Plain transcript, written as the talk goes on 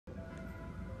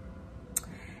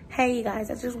Hey you guys,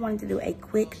 I just wanted to do a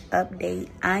quick update.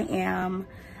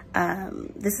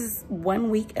 This is 1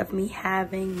 week of me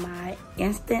having my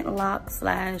instant lock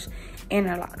slash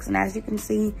inner locks. And as you can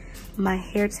see, my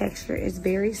hair texture is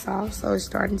very soft, so it's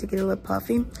starting to get a little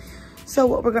puffy. So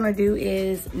what we're gonna do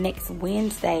is next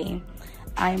Wednesday,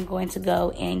 I am going to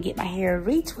go and get my hair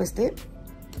retwisted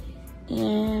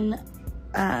and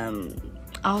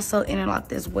also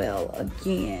interlocked as well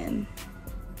again.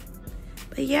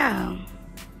 But yeah,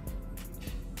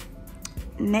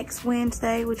 next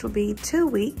Wednesday, which will be 2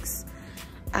 weeks,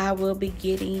 I will be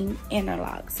getting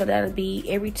interlocked. So that'll be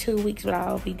every 2 weeks. What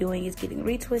I'll be doing is getting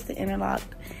retwisted,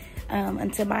 interlocked,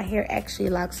 until my hair actually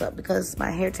locks up, because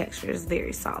my hair texture is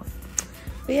very soft.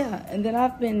 But yeah, and then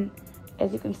I've been,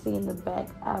 as you can see in the back,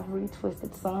 I've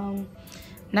retwisted some.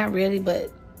 Not really,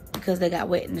 but because they got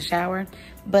wet in the shower.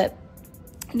 But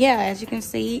yeah, as you can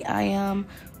see, I am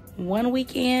 1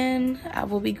 week in. I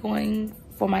will be going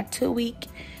for my 2 week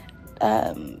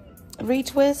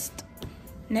retwist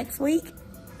next week,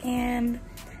 and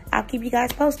I'll keep you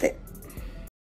guys posted.